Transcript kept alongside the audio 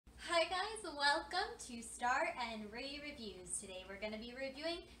to Star and Ray Reviews. Today we're going to be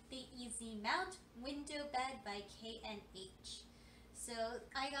reviewing the Easy Mount Window Bed by K&H. So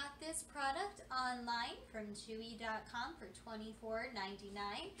I got this product online from Chewy.com for $24.99.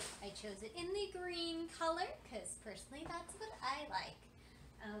 I chose it in the green color because personally that's what I like.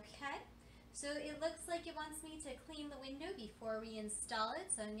 Okay, so it looks like it wants me to clean the window before we install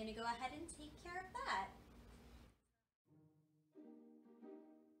it, so I'm going to go ahead and take care of that.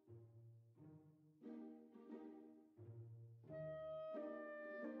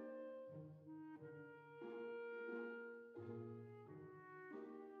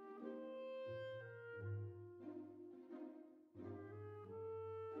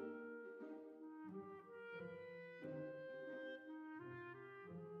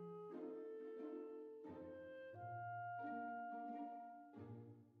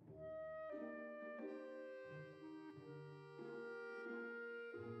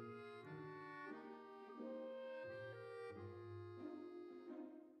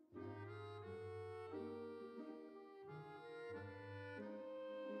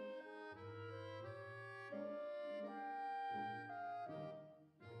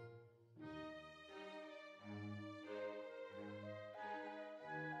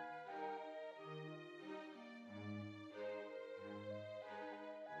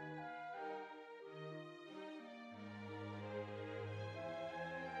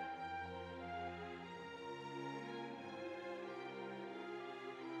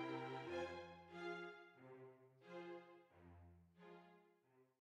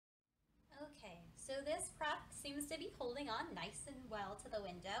 Okay, so this prop seems to be holding on nice and well to the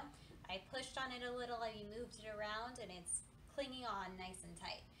window. I pushed on it a little, I moved it around, and it's clinging on nice and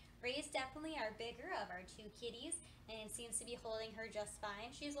tight. Ray's definitely our bigger of our two kitties, and it seems to be holding her just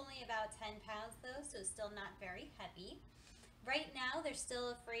fine. She's only about 10 pounds though, so still not very heavy. Right now, they're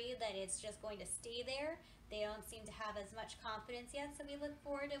still afraid that it's just going to stay there. They don't seem to have as much confidence yet, so we look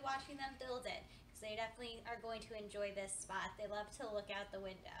forward to watching them build it, because they definitely are going to enjoy this spot. They love to look out the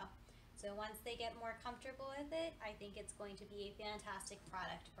window. So once they get more comfortable with it, I think it's going to be a fantastic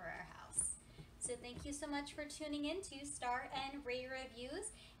product for our house. So thank you so much for tuning in to Star and Ray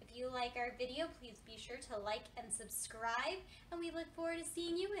Reviews. If you like our video, please be sure to like and subscribe, and we look forward to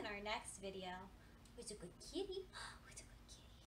seeing you in our next video. Who's a good kitty?